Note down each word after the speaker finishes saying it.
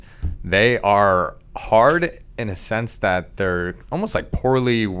they are hard in a sense that they're almost like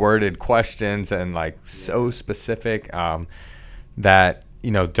poorly worded questions and like so specific that,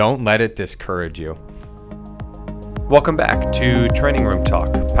 don't let it discourage you. Welcome back to Training Room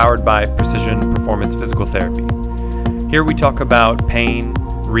Talk, powered by Precision Performance Physical Therapy. Here we talk about pain,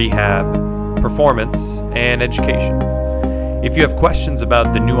 rehab, performance, and education. If you have questions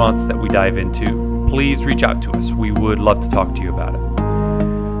about the nuance that we dive into, please reach out to us. We would love to talk to you about it.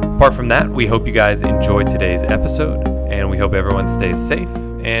 Apart from that, we hope you guys enjoyed today's episode, and we hope everyone stays safe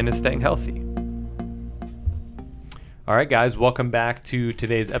and is staying healthy. All right, guys, welcome back to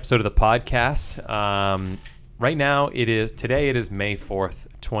today's episode of the podcast. Right now, today it is May 4th,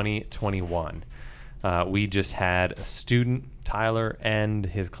 2021. We just had a student, Tyler, end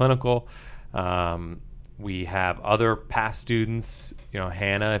his clinical. We have other past students,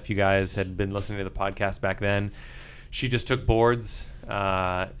 Hannah, if you guys had been listening to the podcast back then, she just took boards.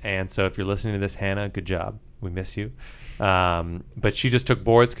 And so if you're listening to this, Hannah, good job. We miss you. But she just took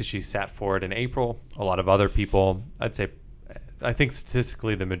boards because she sat for it in April. A lot of other people, I think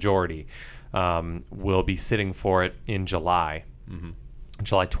statistically the majority, will be sitting for it in July,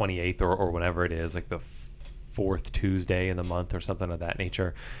 July 28th or whenever it is, like the fourth Tuesday in the month or something of that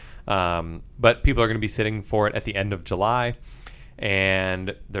nature. But people are going to be sitting for it at the end of July.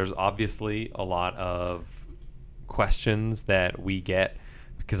 And there's obviously a lot of questions that we get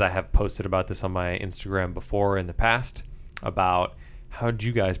because I have posted about this on my Instagram before in the past about how did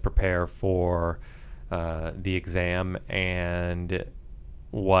you guys prepare for the exam and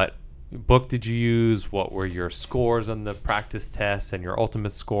what book did you use? What were your scores on the practice tests and your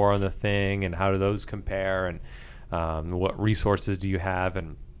ultimate score on the thing, and how do those compare? And what resources do you have?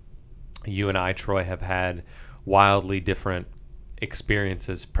 And you and I, Troy, have had wildly different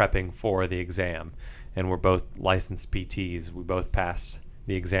experiences prepping for the exam, and we're both licensed PTs. We both passed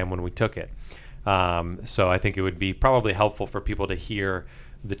the exam when we took it. So I think it would be probably helpful for people to hear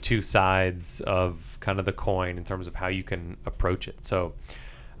the two sides of kind of the coin in terms of how you can approach it. So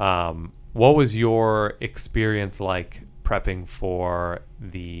what was your experience like prepping for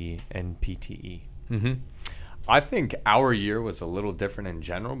the NPTE? I think our year was a little different in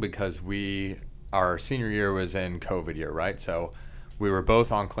general because our senior year was in COVID year, right? So we were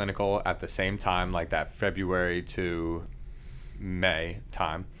both on clinical at the same time, like that February to May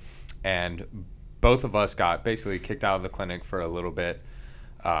time. And both of us got basically kicked out of the clinic for a little bit.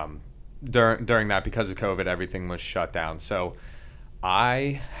 During that, because of COVID, everything was shut down. So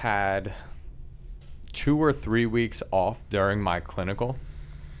I had 2 or 3 weeks off during my clinical.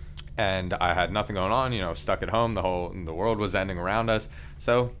 And I had nothing going on, stuck at home. The world was ending around us.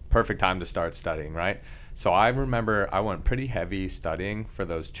 So perfect time to start studying, right? So I remember I went pretty heavy studying for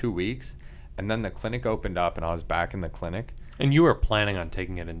those 2 weeks. And then the clinic opened up and I was back in the clinic. And you were planning on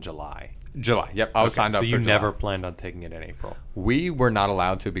taking it in July. July, yep. I was signed up for July. So you never planned on taking it in April? We were not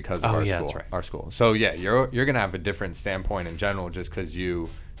allowed to because of our school. That's right. Our school. So yeah, you're going to have a different standpoint in general just because you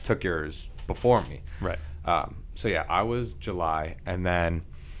took yours before me. Right. So yeah, I was July, and then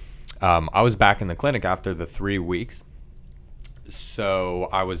I was back in the clinic after the 3 weeks. So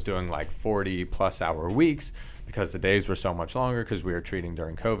I was doing like 40 plus hour weeks because the days were so much longer because we were treating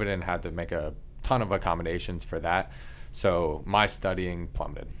during COVID and had to make a ton of accommodations for that. So my studying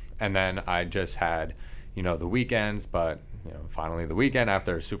plummeted. And then I just had, the weekends, but, finally the weekend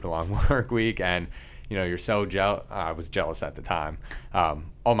after a super long work week. And, you're so jealous. I was jealous at the time.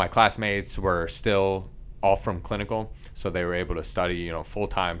 All my classmates were still off from clinical, so they were able to study,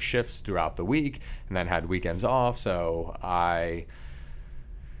 full-time shifts throughout the week and then had weekends off. So I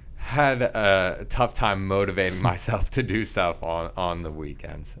had a tough time motivating myself to do stuff on the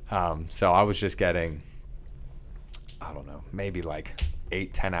weekends. So I was just getting, I don't know, maybe like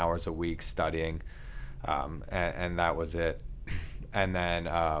 8-10 hours a week studying, and that was it. And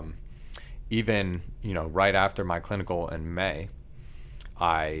then even right after my clinical in May,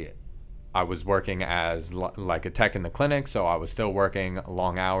 I was working as like a tech in the clinic, so I was still working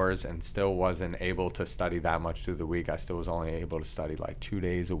long hours and still wasn't able to study that much through the week. I still was only able to study like 2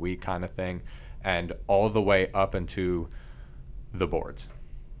 days a week kind of thing, and all the way up into the boards.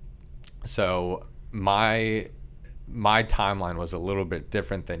 So my timeline was a little bit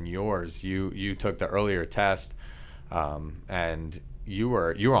different than yours. You took the earlier test, and you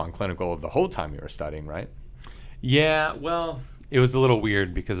were on clinical the whole time you were studying, right? Yeah, well, it was a little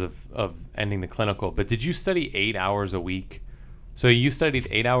weird because of ending the clinical. But did you study 8 hours a week? So you studied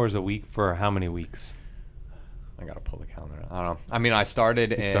 8 hours a week for how many weeks? I gotta pull the calendar. I don't know. I mean, I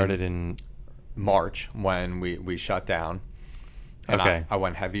started in March when we shut down. And okay. I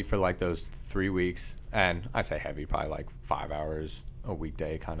went heavy for like those 3 weeks. And I say heavy, probably like 5 hours a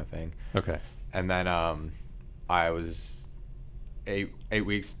weekday kind of thing. Okay. And then I was 8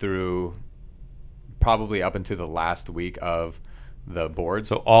 weeks through, probably up into the last week of the boards.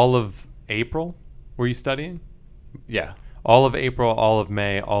 So all of April were you studying? Yeah. All of April, all of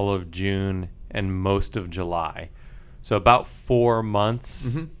May, all of June, and most of July. So about 4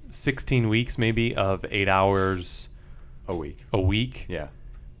 months, 16 weeks maybe of 8 hours A week. a week. Yeah.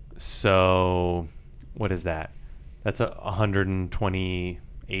 So what is that? That's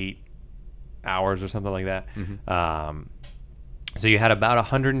 128 hours or something like that. So you had about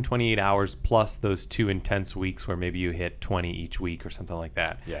 128 hours plus those 2 intense weeks where maybe you hit 20 each week or something like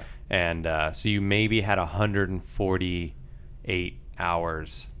that. Yeah. And so you maybe had 148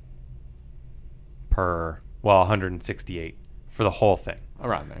 hours per, 168 for the whole thing.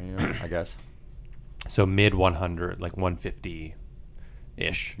 Around there, I guess. So mid 100, like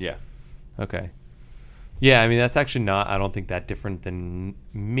 150-ish. Yeah. Okay. Yeah, I mean, that's actually not, I don't think that different than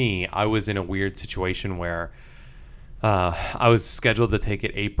me. I was in a weird situation where I was scheduled to take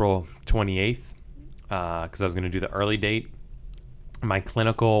it April 28th because I was going to do the early date. My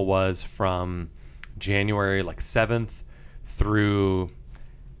clinical was from January 7th through,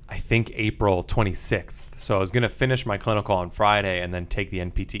 I think, April 26th. So I was going to finish my clinical on Friday and then take the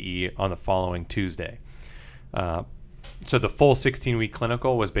NPTE on the following Tuesday. So the full 16-week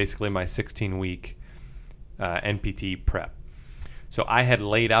clinical was basically my 16-week NPT prep. So I had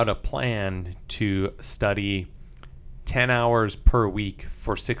laid out a plan to study 10 hours per week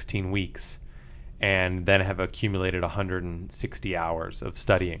for 16 weeks and then have accumulated 160 hours of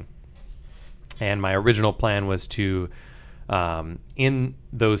studying. And my original plan was to, in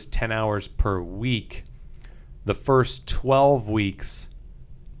those 10 hours per week, the first 12 weeks,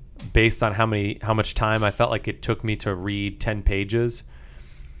 based on how much time I felt like it took me to read 10 pages,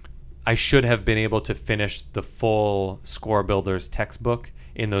 I should have been able to finish the full Score Builders textbook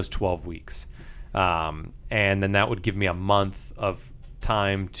in those 12 weeks. And then that would give me a month of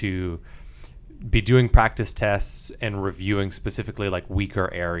time to be doing practice tests and reviewing specifically like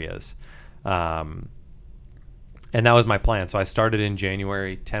weaker areas. And that was my plan. So I started in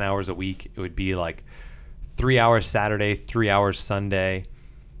January, 10 hours a week. It would be like 3 hours Saturday, 3 hours Sunday,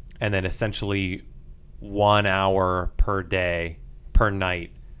 and then essentially 1 hour per day, per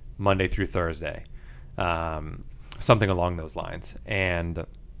night, Monday through Thursday, something along those lines. And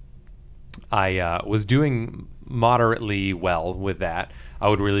I was doing moderately well with that. I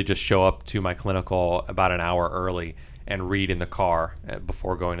would really just show up to my clinical about an hour early and read in the car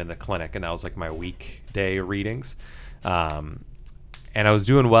before going to the clinic. And that was like my weekday readings. And I was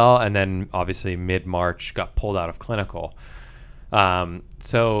doing well. And then obviously mid-March got pulled out of clinical.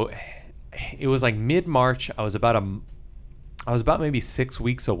 So it was like mid-March. I was about maybe 6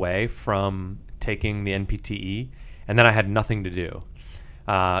 weeks away from taking the NPTE. And then I had nothing to do.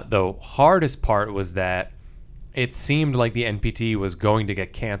 The hardest part was that it seemed like the NPT was going to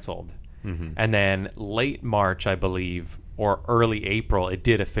get canceled. And then late March, I believe, or early April, it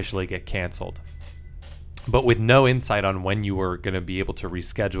did officially get canceled. But with no insight on when you were going to be able to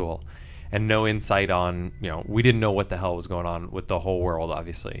reschedule and no insight on, we didn't know what the hell was going on with the whole world,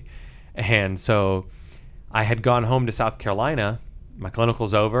 obviously. And so I had gone home to South Carolina. My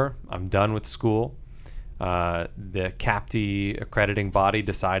clinical's over. I'm done with school. The CAPTE accrediting body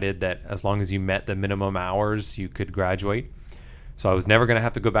decided that as long as you met the minimum hours, you could graduate. So I was never going to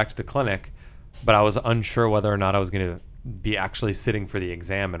have to go back to the clinic, but I was unsure whether or not I was going to be actually sitting for the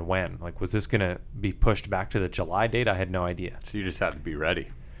exam and when. Like, was this going to be pushed back to the July date? I had no idea. So you just had to be ready.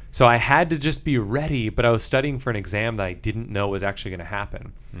 So I had to just be ready, but I was studying for an exam that I didn't know was actually going to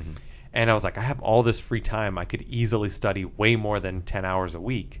happen. And I was like, I have all this free time. I could easily study way more than 10 hours a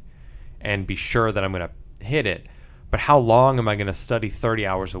week and be sure that I'm going to hit it. But how long am I going to study 30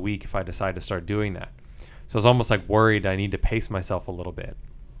 hours a week if I decide to start doing that? So I was almost like worried I need to pace myself a little bit.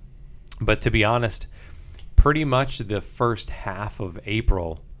 But to be honest, pretty much the first half of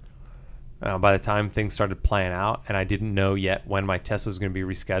April, by the time things started playing out and I didn't know yet when my test was going to be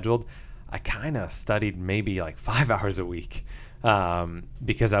rescheduled, I kind of studied maybe like 5 hours a week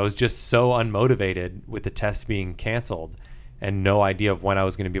because I was just so unmotivated with the test being canceled and no idea of when I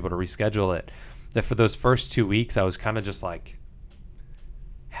was going to be able to reschedule it, that for those first 2 weeks, I was kind of just like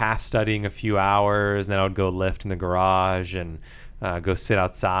half studying a few hours, and then I would go lift in the garage and go sit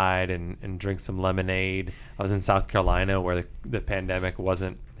outside and drink some lemonade. I was in South Carolina where the pandemic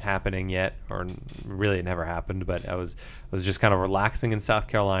wasn't happening yet, or really it never happened, but I was just kind of relaxing in South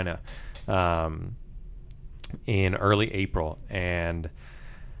Carolina in early April. And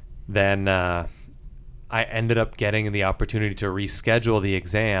then I ended up getting the opportunity to reschedule the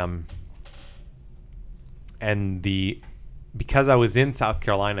exam, and the because I was in South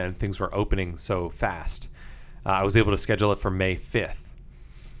Carolina and things were opening so fast, I was able to schedule it for May 5th.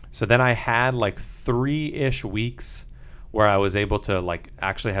 So then I had like 3-ish weeks where I was able to like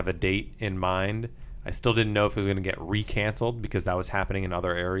actually have a date in mind. I still didn't know if it was going to get recanceled because that was happening in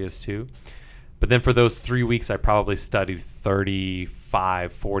other areas too. But then for those 3 weeks, I probably studied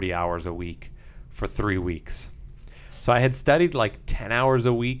 35, 40 hours a week for 3 weeks. So I had studied like 10 hours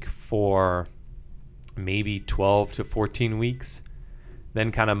a week for maybe 12 to 14 weeks,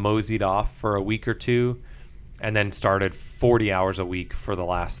 then kind of moseyed off for a week or two, and then started 40 hours a week for the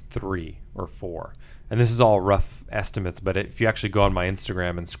last 3 or 4. And this is all rough estimates, but if you actually go on my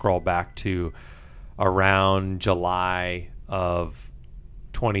Instagram and scroll back to around July of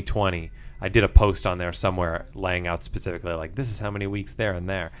 2020, I did a post on there somewhere laying out specifically like this is how many weeks there and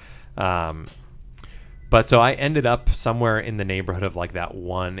there. But so I ended up somewhere in the neighborhood of like that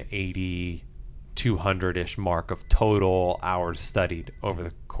 180, 200-ish mark of total hours studied over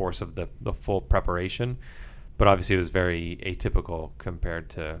the course of the full preparation. But obviously it was very atypical compared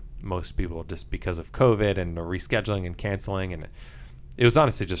to most people just because of COVID and the rescheduling and canceling. And it was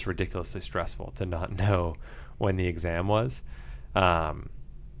honestly just ridiculously stressful to not know when the exam was. But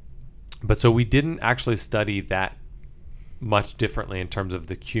so we didn't actually study that much differently in terms of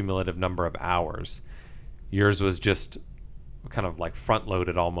the cumulative number of hours. Yours was just kind of like front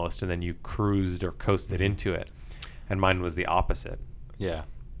loaded almost, and then you cruised or coasted into it. And mine was the opposite. Yeah.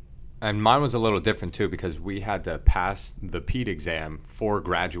 And mine was a little different too because we had to pass the PEAT exam for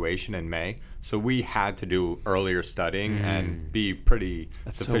graduation in May. So we had to do earlier studying and be pretty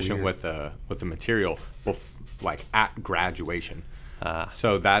sufficient with the material like at graduation.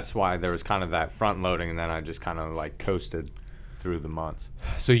 So that's why there was kind of that front loading, and then I just kind of like coasted through the months.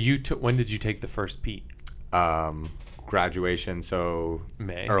 So when did you take the first PEAT? Graduation, so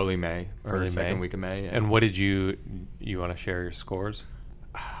May. Early May, Early second May. week of May. Yeah. And what did you want to share your scores?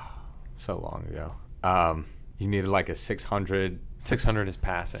 So long ago. You needed like a 600. 600 is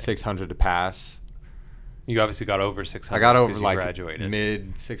passing. 600 to pass. You obviously got over 600. I got over you like graduated.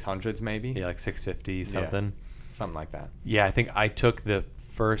 mid 600s maybe. Yeah, like 650 something. Yeah, something like that. Yeah, I think I took the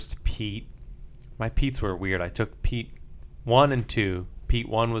first PEAT. My PEATs were weird. I took PEAT 1 and 2. PEAT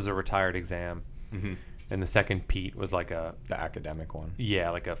 1 was a retired exam. Mm-hmm. And the second PEAT was like the academic one. Yeah,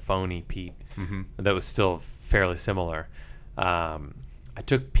 like a phony PEAT. Mm-hmm. That was still fairly similar. I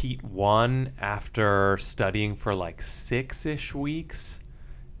took PEAT 1 after studying for like 6-ish weeks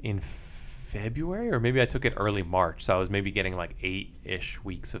in February, or maybe I took it early March. So I was maybe getting like 8-ish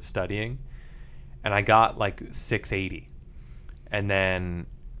weeks of studying. And I got like 680. And then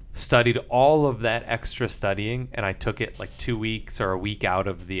studied all of that extra studying, and I took it like 2 weeks or a week out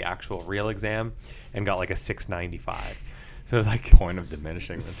of the actual real exam and got like a 695. So it was like point of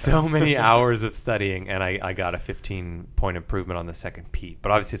diminishing returns. So many hours of studying, and I got a 15-point improvement on the second PEAT.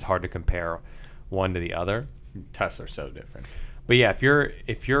 But obviously it's hard to compare one to the other. Tests are so different. But yeah,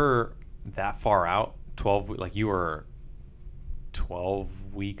 if you're that far out, 12, like you were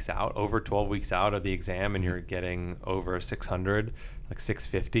 12 weeks out, over 12 weeks out of the exam, and you're getting over 600, like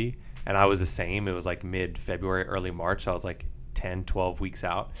 650, and I was the same. It was like mid-February, early March, so I was like 10, 12 weeks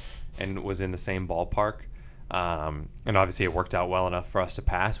out and was in the same ballpark. And obviously it worked out well enough for us to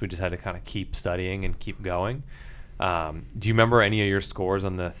pass. We just had to kind of keep studying and keep going. Do you remember any of your scores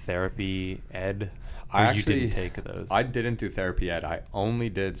on the therapy ed? You didn't take those? I didn't do therapy ed. I only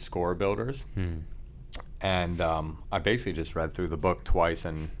did score builders. And I basically just read through the book twice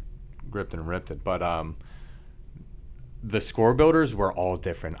and gripped and ripped it. But the score builders were all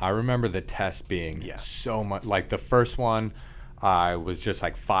different. I remember the test being so much. Like the first one, I was just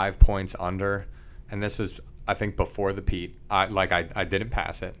like 5 points under. And this was, I think, before the PEAT. I didn't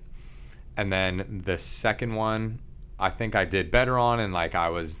pass it. And then the second one, I think I did better on, and like I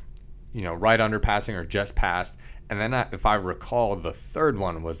was, right under passing or just passed. And then if I recall, the third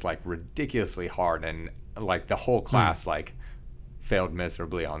one was like ridiculously hard, and like the whole class like failed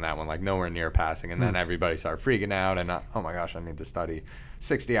miserably on that one, like nowhere near passing. And then everybody started freaking out, and oh my gosh, I need to study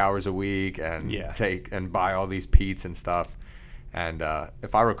 60 hours a week and take and buy all these PEATs and stuff. And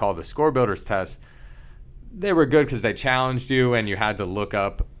if I recall, the score builders test, they were good because they challenged you and you had to look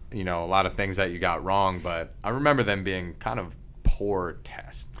up, a lot of things that you got wrong. But I remember them being kind of poor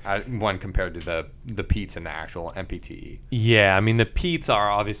tests when compared to the PEATs and the actual MPTE. Yeah, I mean, the PEATs are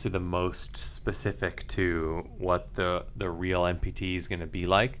obviously the most specific to what the real MPTE is going to be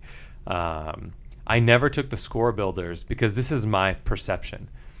like. I never took the score builders because this is my perception.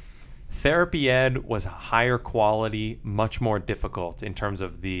 Therapy ed was higher quality, much more difficult in terms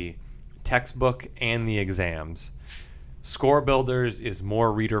of the textbook and the exams. Score builders is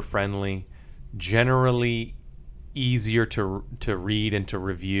more reader friendly, generally easier to read and to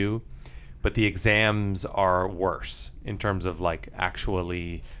review, but the exams are worse in terms of like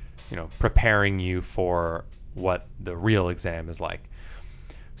actually, preparing you for what the real exam is like.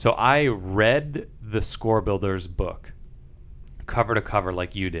 So I read the Score Builders book cover to cover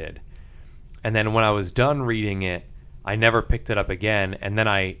like you did. And then when I was done reading it, I never picked it up again. And then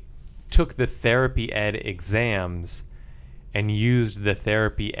I took the Therapy Ed exams and used the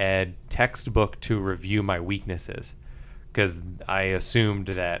Therapy Ed textbook to review my weaknesses, because I assumed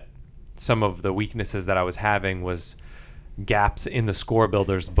that some of the weaknesses that I was having was gaps in the Score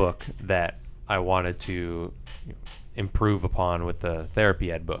Builders book that I wanted to improve upon with the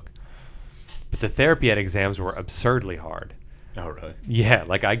Therapy Ed book. But the Therapy Ed exams were absurdly hard. Oh, really? Yeah,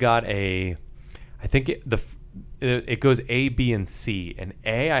 like I got I think it goes A, B, and C. And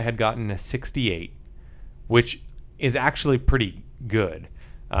A, I had gotten a 68, which is actually pretty good.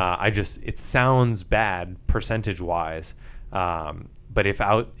 It sounds bad percentage-wise, but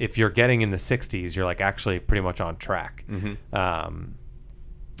if you're getting in the 60s, you're like actually pretty much on track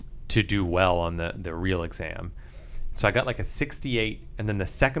to do well on the real exam. So I got like a 68, and then the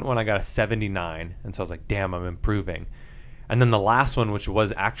second one I got a 79, and so I was like, damn, I'm improving. And then the last one, which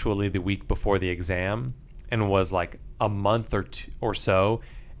was actually the week before the exam, and was like a month or two or so,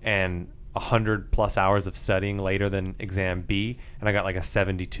 and 100+ hours of studying later than exam B, and I got like a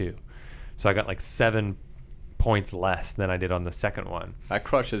 72. So I got like 7 points less than I did on the second one. That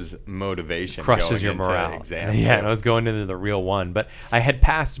crushes motivation. Crushes your morale. Exams. Yeah, and I was going into the real one, but I had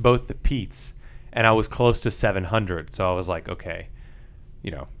passed both the Petes, and I was close to 700. So I was like, okay,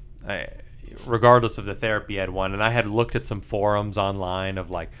 regardless of the Therapy Ed one, and I had looked at some forums online of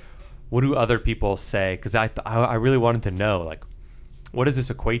like, what do other people say? Because I really wanted to know, like, what does this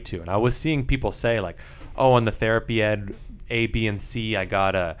equate to? And I was seeing people say like, oh, on the Therapy Ed A, B, and C, I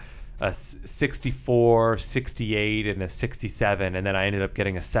got a 64, 68, and a 67, and then I ended up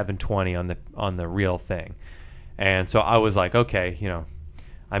getting a 720 on the real thing. And so I was like, okay,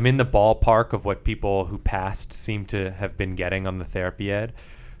 I'm in the ballpark of what people who passed seem to have been getting on the Therapy Ed.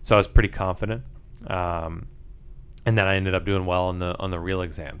 So I was pretty confident. And then I ended up doing well on the real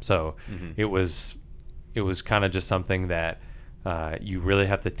exam. So it was kind of just something that you really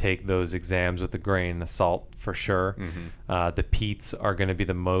have to take those exams with a grain of salt for sure. The Petes are going to be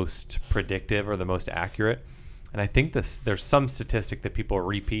the most predictive or the most accurate. And I think there's some statistic that people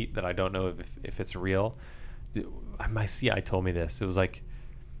repeat that I don't know if it's real. My CI told me this. It was like,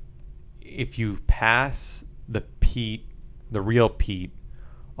 if you pass the real Pete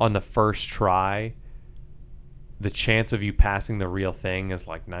on the first try, the chance of you passing the real thing is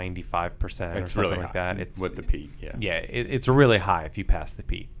like 95% or something really like that. It's with the Pete, yeah. Yeah, it's really high if you pass the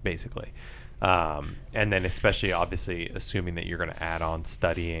Pete, basically. And then especially, obviously, assuming that you're going to add on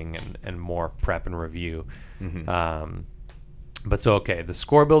studying and more prep and review. But so, okay, the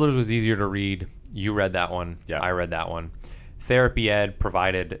Score Builders was easier to read. You read that one. Yeah. I read that one. Therapy Ed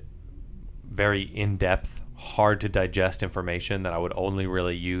provided very in-depth, hard-to-digest information that I would only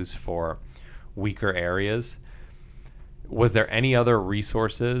really use for weaker areas. Was there any other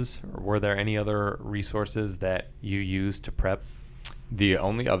resources, or were there any other resources that you used to prep? The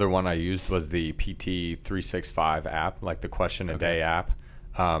only other one I used was the PT 365 app, like the question a day app.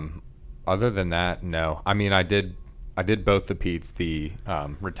 Other than that, no. I mean, I did both the Petes, the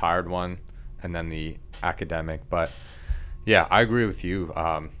retired one and then the academic. But yeah, I agree with you.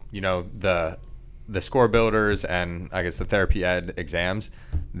 The Score Builders and I guess the Therapy Ed exams,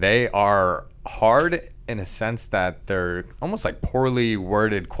 they are hard in a sense that they're almost like poorly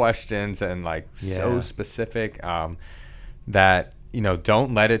worded questions and like so specific that,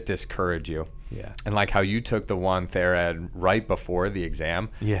 don't let it discourage you. Yeah. And like how you took the one TheraEd right before the exam.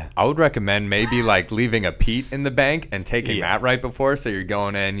 Yeah. I would recommend maybe like leaving a Pete in the bank and taking that right before. So you're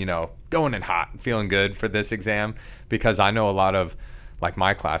going in, going in hot, feeling good for this exam. Because I know a lot of like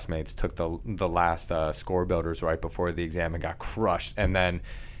my classmates took the last Score Builders right before the exam and got crushed. And then,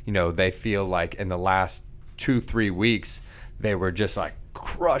 they feel like in the last 2-3 weeks, they were just like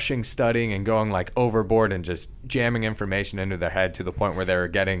crushing studying and going like overboard and just jamming information into their head to the point where they were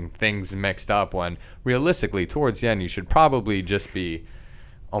getting things mixed up, when realistically towards the end you should probably just be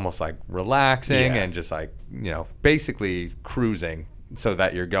almost like relaxing and just like basically cruising so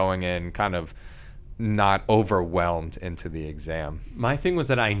that you're going in kind of not overwhelmed into the exam. My thing was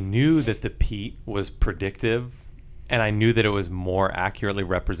that I knew that the Pete was predictive and I knew that it was more accurately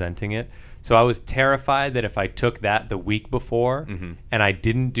representing it. So I was terrified that if I took that the week before and I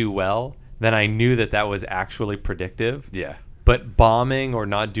didn't do well, then I knew that was actually predictive. Yeah. But bombing or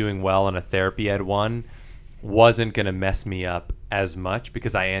not doing well on a Therapy Ed one wasn't going to mess me up as much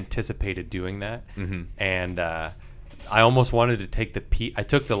because I anticipated doing that. Mm-hmm. And I almost wanted to take the PEAT. I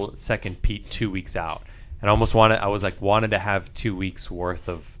took the second PEAT 2 weeks out, and wanted to have 2 weeks worth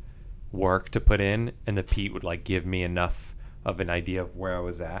of work to put in, and the PEAT would like give me enough of an idea of where I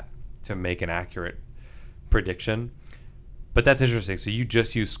was at to make an accurate prediction. But that's interesting. So you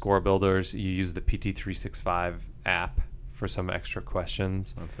just use Score Builders. You use the PT365 app for some extra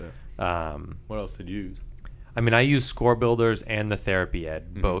questions. That's it. What else did you use? I mean, I use Score Builders and the Therapy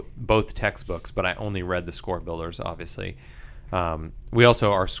Ed, both textbooks, but I only read the Score Builders, obviously. We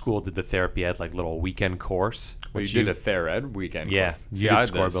also, our school did the Therapy Ed, like little weekend course. Well, you did a Ther-Ed weekend course. You See, did I did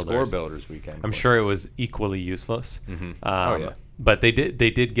Score the Builders. Score Builders weekend I'm course. sure it was equally useless. Mm-hmm. Oh, yeah. But they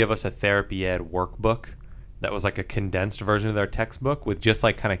did give us a Therapy Ed workbook that was like a condensed version of their textbook with just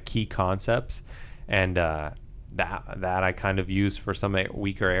like kind of key concepts, and that I kind of used for some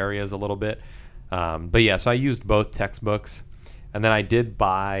weaker areas a little bit. But yeah, so I used both textbooks, and then I did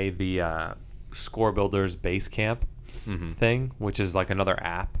buy the Score Builders Basecamp thing, which is like another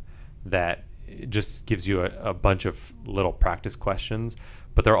app that just gives you a bunch of little practice questions,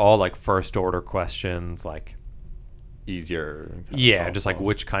 but they're all like first order questions, like Easier. just like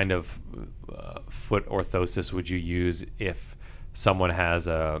which kind of foot orthosis would you use if someone has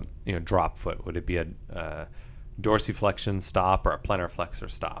a drop foot? Would it be a dorsiflexion stop or a plantar flexor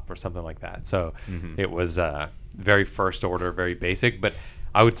stop or something like that? So it was very first order, very basic. But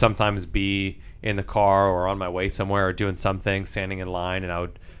I would sometimes be in the car or on my way somewhere or doing something, standing in line, and I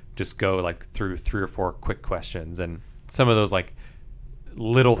would just go like through 3 or 4 quick questions, and some of those like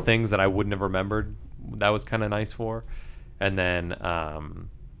little things that I wouldn't have remembered, that was kind of nice for. And then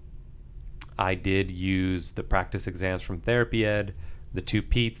I did use the practice exams from Therapy Ed, the 2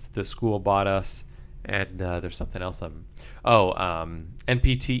 PEATs the school bought us, and there's something else.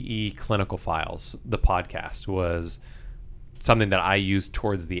 NPTE Clinical Files, the podcast, was something that I used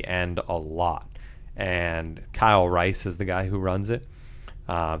towards the end a lot. And Kyle Rice is the guy who runs it.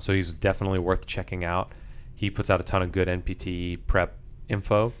 So he's definitely worth checking out. He puts out a ton of good NPTE prep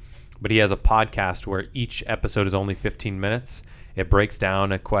info. But he has a podcast where each episode is only 15 minutes. It breaks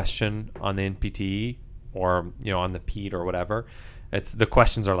down a question on the NPTE or on the PEAT or whatever. The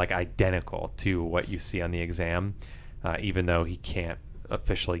questions are like identical to what you see on the exam, even though he can't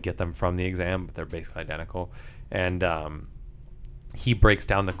officially get them from the exam, but they're basically identical. And he breaks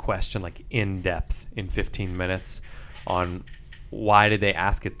down the question like in depth in 15 minutes on why did they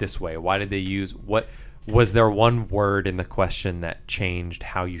ask it this way? Why did they use what? Was there one word in the question that changed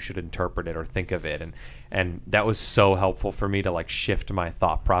how you should interpret it or think of it? And that was so helpful for me to like shift my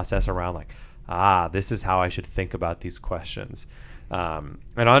thought process around like, this is how I should think about these questions. And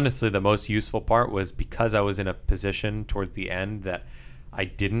honestly, the most useful part was because I was in a position towards the end that I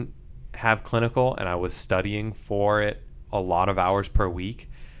didn't have clinical and I was studying for it a lot of hours per week.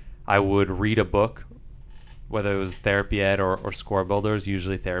 I would read a book, whether it was Therapy Ed or Score Builders,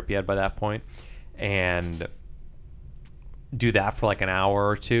 usually Therapy Ed by that point, and do that for like an hour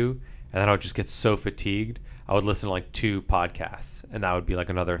or 2, and then I would just get so fatigued I would listen to like 2 podcasts, and that would be like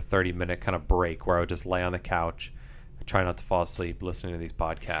another 30-minute kind of break where I would just lay on the couch, try not to fall asleep listening to these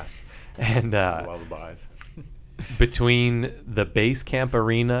podcasts. And lullabies. Between the Basecamp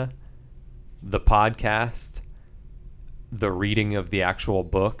Arena, the podcast, the reading of the actual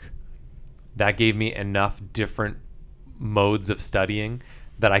book, that gave me enough different modes of studying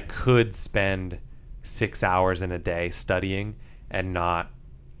that I could spend 6 hours in a day studying and not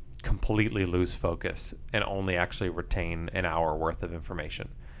completely lose focus and only actually retain an hour worth of information.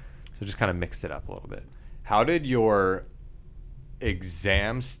 So just kind of mixed it up a little bit. How did your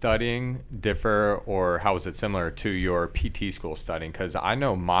exam studying differ, or how was it similar to your PT school studying? Because I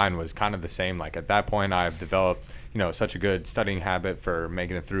know mine was kind of the same. Like at that point, I've developed such a good studying habit for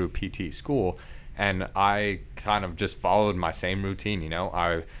making it through PT school, and I kind of just followed my same routine.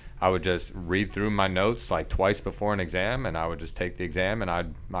 I would just read through my notes like twice before an exam, and I would just take the exam, and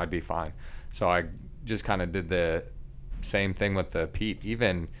I'd be fine. So I just kind of did the same thing with the PEAT.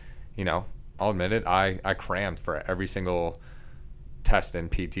 Even, I'll admit it, I crammed for every single test in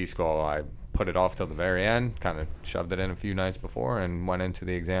PT school. I put it off till the very end, kind of shoved it in a few nights before, and went into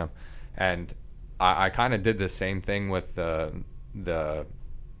the exam. And I kind of did the same thing with the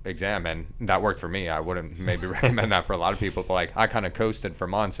exam, and that worked for me. I wouldn't maybe recommend that for a lot of people, but like I kind of coasted for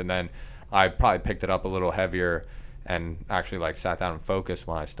months, and then I probably picked it up a little heavier and actually like sat down and focused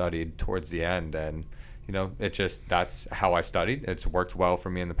when I studied towards the end. And that's how I studied. It's worked well for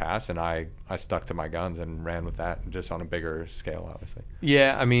me in the past, and I stuck to my guns and ran with that, just on a bigger scale, obviously.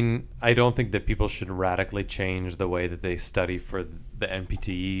 Yeah, I mean, I don't think that people should radically change the way that they study for the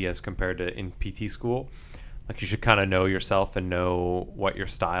NPTE as compared to in PT school. Like, you should kind of know yourself and know what your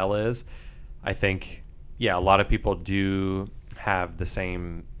style is. I think, yeah, a lot of people do have the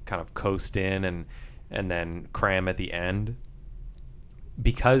same kind of coast in and then cram at the end.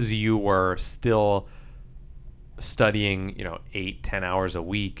 Because you were still studying, 8-10 hours a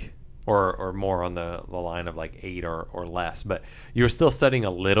week, or more on the line of like 8 or less, but you were still studying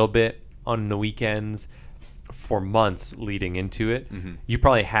a little bit on the weekends for months leading into it. You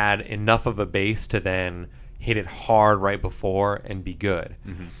probably had enough of a base to then hit it hard right before and be good.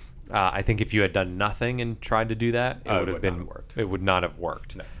 I think if you had done nothing and tried to do that, it would not have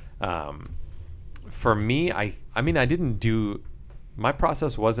worked. No. For me, I mean, I didn't do. My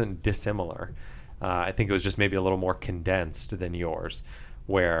process wasn't dissimilar. I think it was just maybe a little more condensed than yours,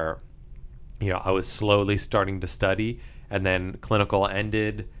 where I was slowly starting to study, and then clinical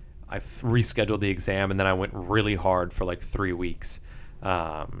ended. I rescheduled the exam, and then I went really hard for like 3 weeks.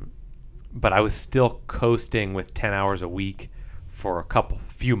 But I was still coasting with 10 hours a week for a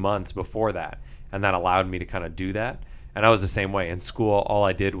few months before that, and that allowed me to kind of do that. And I was the same way in school. All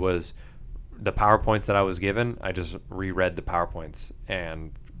I did was the PowerPoints that I was given, I just reread the PowerPoints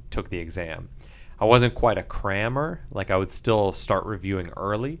and took the exam. I wasn't quite a crammer. Like, I would still start reviewing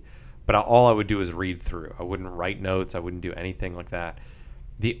early, but all I would do is read through. I wouldn't write notes. I wouldn't do anything like that.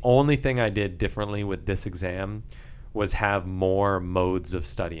 The only thing I did differently with this exam was have more modes of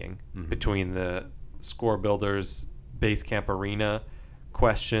studying between the Score Builders Basecamp Arena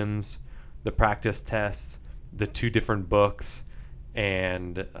questions, the practice tests, the 2 different books,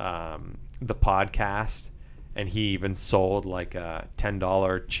 and the podcast. And he even sold like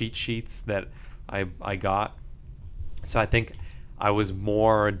 $10 cheat sheets that I got. So I think I was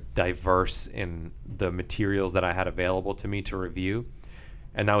more diverse in the materials that I had available to me to review.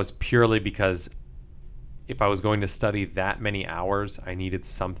 And that was purely because if I was going to study that many hours, I needed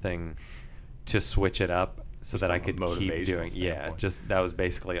something to switch it up so that I could keep doing. Yeah, just that was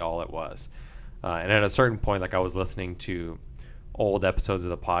basically all it was. And at a certain point, like, I was listening to old episodes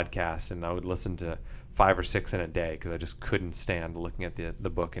of the podcast, and I would listen to 5 or 6 in a day because I just couldn't stand looking at the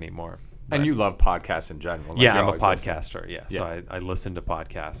book anymore. But, and you love podcasts in general. Yeah, I'm a podcaster. Yeah, so I listen to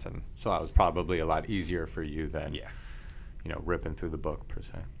podcasts, and so that was probably a lot easier for you than ripping through the book per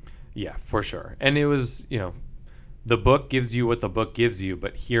se. Yeah, for sure. And it was, the book gives you what the book gives you,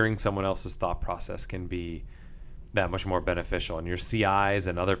 but hearing someone else's thought process can be that much more beneficial. And your CIs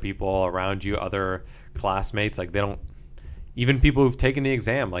and other people around you, other classmates, like, they don't, even people who've taken the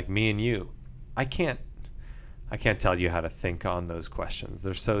exam, like me and you, I can't tell you how to think on those questions.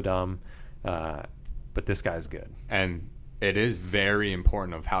 They're so dumb, but this guy's good. And it is very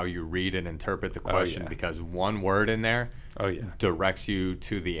important of how you read and interpret the question, because one word in there directs you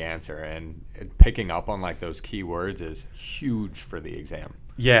to the answer, and picking up on like those key words is huge for the exam.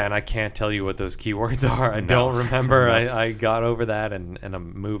 Yeah, and I can't tell you what those keywords are. I don't remember. I got over that and I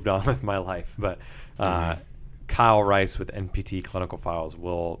moved on with my life. But Kyle Rice with NPT Clinical Files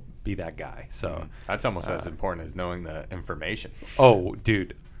will be that guy. So that's almost as important as knowing the information. Oh,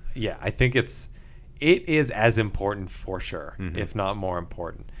 dude. Yeah, I think it is as important for sure, if not more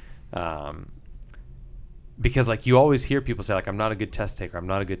important. Because like, you always hear people say like, I'm not a good test taker. I'm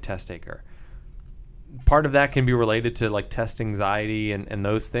not a good test taker. Part of that can be related to like test anxiety and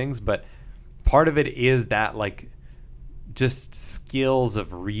those things. But part of it is that like just skills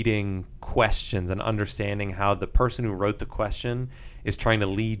of reading questions and understanding how the person who wrote the question is trying to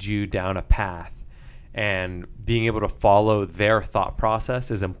lead you down a path, and being able to follow their thought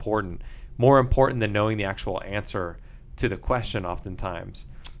process is important. More important than knowing the actual answer to the question oftentimes.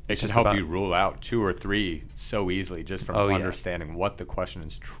 It can help you rule out 2 or 3 so easily just from understanding what the question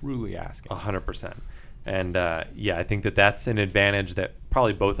is truly asking. 100%. And I think that's an advantage that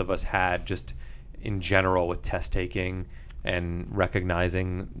probably both of us had just in general with test taking and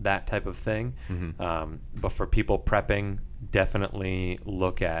recognizing that type of thing. But for people prepping, definitely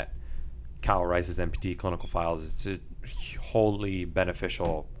look at Kyle Rice's NPT Clinical Files. It's a wholly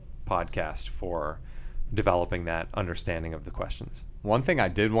beneficial podcast for developing that understanding of the questions. One thing I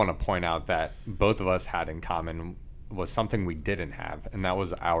did want to point out that both of us had in common was something we didn't have, and that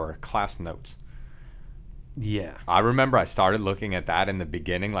was our class notes. Yeah. I remember I started looking at that in the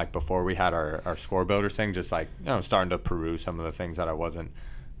beginning, like before we had our Score Builders thing, just like, starting to peruse some of the things that I wasn't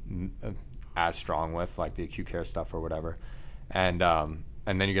as strong with, like the acute care stuff or whatever. And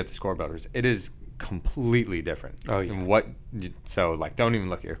then you get the Score Builders. It is completely different. Oh, yeah. So like, don't even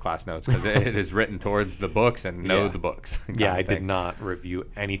look at your class notes, because it is written towards the books and know the books. Yeah, I did not review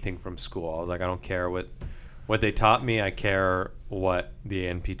anything from school. I was like, I don't care what they taught me. I care what the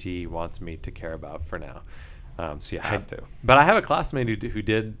NPT wants me to care about for now. So yeah, Have to. But I have a classmate who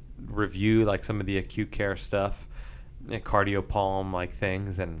did review like some of the acute care stuff, cardiopulm like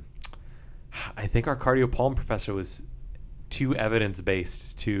things, and I think our cardiopulm professor was too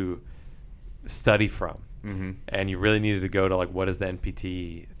evidence-based to study from. Mm-hmm. And you really needed to go to like, what does the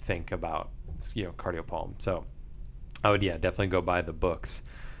NPT think about, cardiopulm? So I would, definitely go buy the books.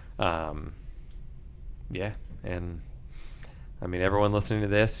 And I mean, everyone listening to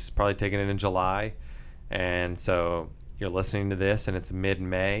this is probably taking it in July. And so you're listening to this and it's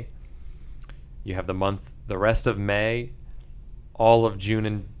mid-May. You have the rest of May, all of June,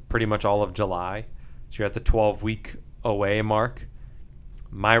 and pretty much all of July. So you're at the 12-week away mark.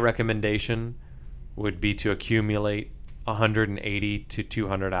 My recommendation would be to accumulate 180 to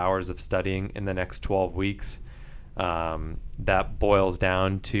 200 hours of studying in the next 12 weeks. That boils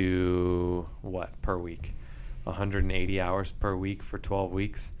down to what per week? 180 hours per week for 12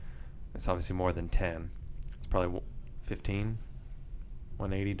 weeks. It's obviously more than 10. It's probably 15.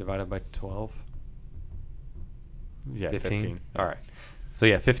 180 divided by 12. Yeah, 15. All right.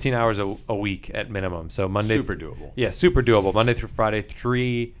 So 15 hours a week at minimum. So Monday. Super doable. Yeah, super doable. Monday through Friday,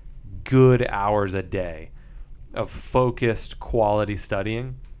 3 good hours a day of focused quality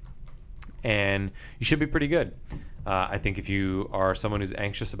studying, and you should be pretty good. I think if you are someone who's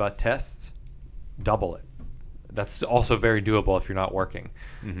anxious about tests, double it. That's also very doable if you're not working.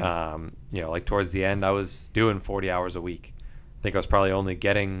 Mm-hmm. Like towards the end, I was doing 40 hours a week. I think I was probably only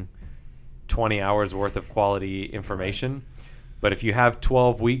getting 20 hours worth of quality information. But if you have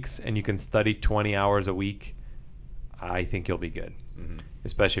 12 weeks and you can study 20 hours a week, I think you'll be good. Mm-hmm.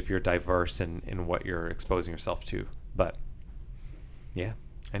 Especially if you're diverse in what you're exposing yourself to. But,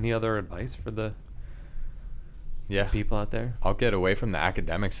 any other advice for the people out there? I'll get away from the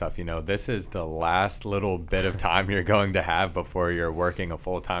academic stuff. This is the last little bit of time you're going to have before you're working a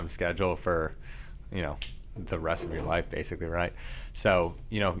full-time schedule for, the rest of your life, basically, right? So,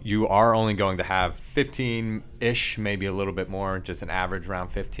 you are only going to have 15-ish, maybe a little bit more, just an average around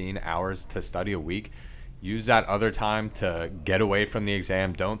 15 hours to study a week. Use that other time to get away from the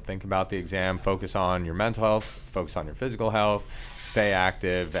exam. Don't think about the exam. Focus on your mental health, focus on your physical health, stay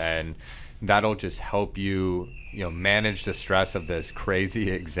active, and that'll just help you, manage the stress of this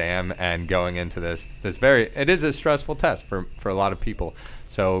crazy exam and going into this it is a stressful test for a lot of people.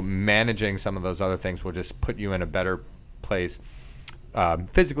 So managing some of those other things will just put you in a better place,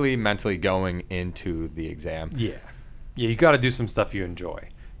 physically, mentally going into the exam. Yeah, you got to do some stuff you enjoy.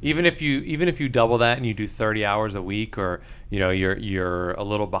 Even if you double that and you do 30 hours a week, or you're a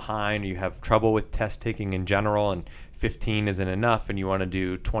little behind, or you have trouble with test taking in general, and 15 isn't enough, and you want to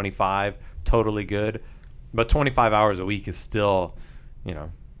do 25, totally good. But 25 hours a week is still,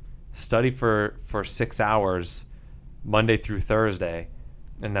 study for 6 hours Monday through Thursday,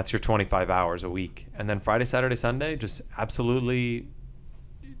 and that's your 25 hours a week. And then Friday, Saturday, Sunday, just absolutely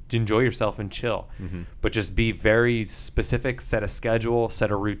enjoy yourself and chill. Mm-hmm. But just be very specific, set a schedule, set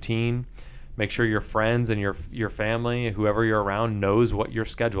a routine, make sure your friends and your family, whoever you're around, knows what your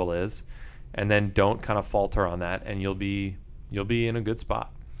schedule is, and then don't kind of falter on that, and you'll be in a good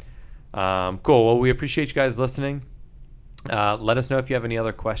spot. Cool. Well, we appreciate you guys listening. Let us know if you have any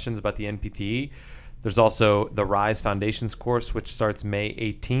other questions about the NPTE. There's also the Rise Foundations course, which starts May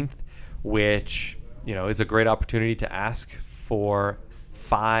 18th, which is a great opportunity to ask for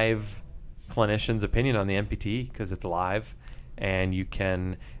 5 clinicians' opinion on the NPTE, because it's live and you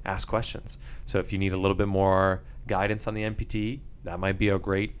can ask questions. So if you need a little bit more guidance on the NPTE, that might be a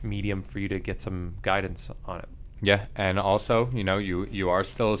great medium for you to get some guidance on it. Yeah, and also, you are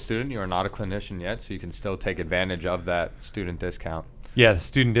still a student. You are not a clinician yet, so you can still take advantage of that student discount. Yeah, the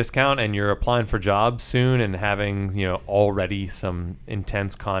student discount, and you're applying for jobs soon and having, already some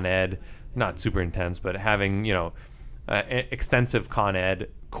intense Con Ed, not super intense, but having, extensive Con Ed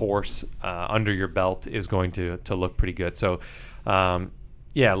course under your belt is going to look pretty good. So,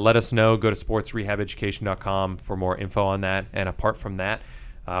 let us know. Go to sportsrehabeducation.com for more info on that. And apart from that,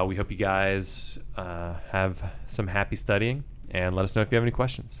 we hope you guys have some happy studying, and let us know if you have any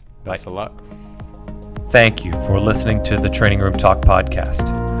questions. Best of luck. Thank you for listening to the Training Room Talk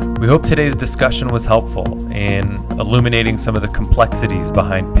podcast. We hope today's discussion was helpful in illuminating some of the complexities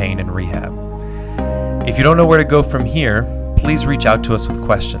behind pain and rehab. If you don't know where to go from here, please reach out to us with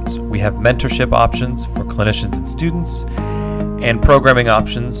questions. We have mentorship options for clinicians and students, and programming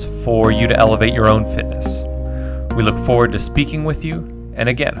options for you to elevate your own fitness. We look forward to speaking with you, and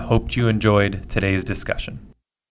again, hope you enjoyed today's discussion.